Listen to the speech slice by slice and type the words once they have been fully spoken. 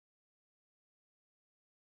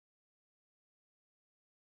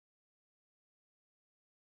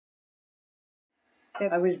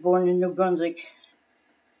I was born in New Brunswick,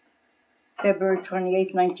 February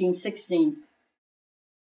 28, 1916.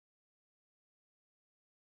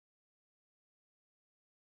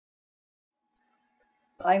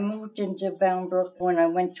 I moved into Bound Brook when I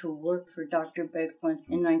went to work for Dr. Bakeland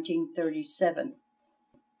in 1937.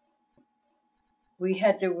 We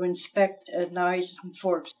had to inspect knives and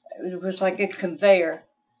forks. It was like a conveyor,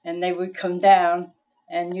 and they would come down,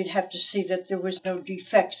 and you'd have to see that there was no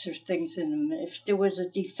defects or things in them. If there was a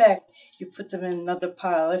defect, you put them in another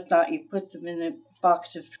pile. If not, you put them in a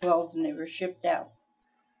box of 12, and they were shipped out.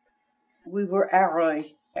 We were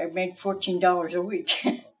hourly. I made $14 a week.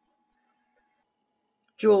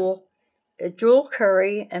 Jewel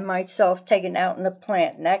Curry and myself taken out in the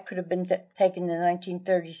plant, and that could have been taken in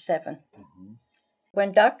 1937. Mm-hmm.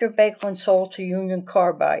 When Dr. Bakeland sold to Union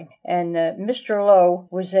Carbide, and Mr. Lowe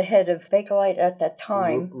was the head of Bakelite at that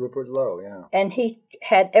time. Rupert Lowe, yeah. And he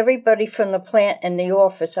had everybody from the plant and the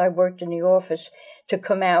office, I worked in the office, to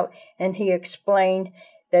come out, and he explained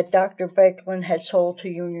that Dr. Bakeland had sold to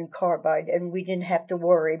Union Carbide, and we didn't have to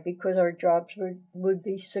worry because our jobs would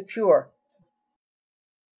be secure.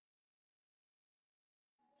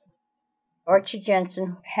 Archie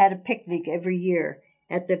Jensen had a picnic every year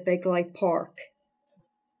at the Bakelite Park.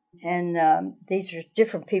 And these are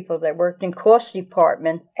different people that worked in cost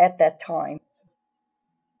department at that time.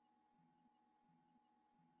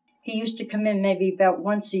 He used to come in maybe about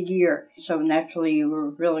once a year, so naturally you were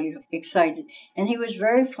really excited. And he was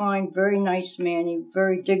very fine, very nice man, he was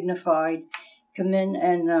very dignified. Come in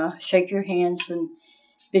and shake your hands and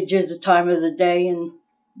bid you the time of the day and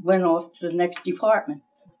went off to the next department.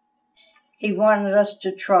 He wanted us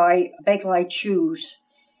to try Bakelite shoes.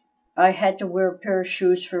 I had to wear a pair of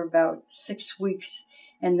shoes for about 6 weeks,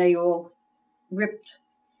 and they all ripped.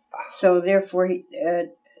 So therefore,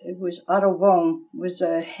 it was Otto Bohm was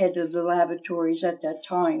the head of the laboratories at that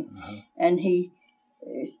time, and he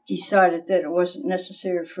decided that it wasn't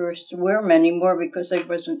necessary for us to wear them anymore because they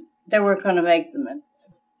weren't going to make them.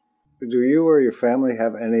 Do you or your family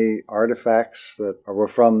have any artifacts that were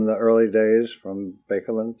from the early days, from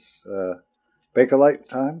Bakeland's Bakelite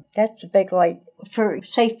time? That's a Bakelite for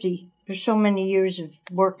safety. There's so many years of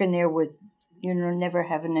working there with, never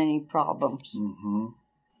having any problems. Mm-hmm.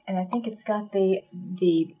 And I think it's got the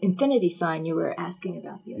infinity sign you were asking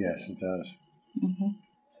about the other Yes, day. it does. Mm-hmm.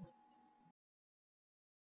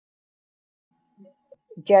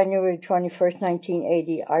 January 21st,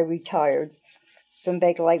 1980, I retired from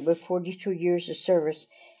Bakelite with 42 years of service.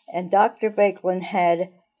 And Dr. Bakeland had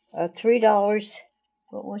 $3,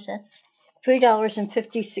 what was that?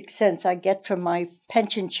 $3.56 I get from my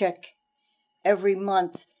pension check every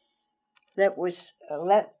month. That was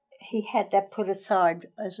he had that put aside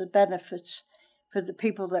as a benefits for the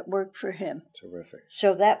people that worked for him. Terrific.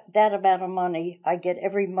 So that amount of money I get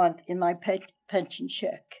every month in my pension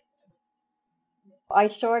check. I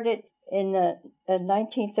started in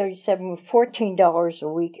 1937 with $14 a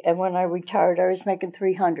week, and when I retired, I was making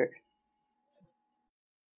 $300.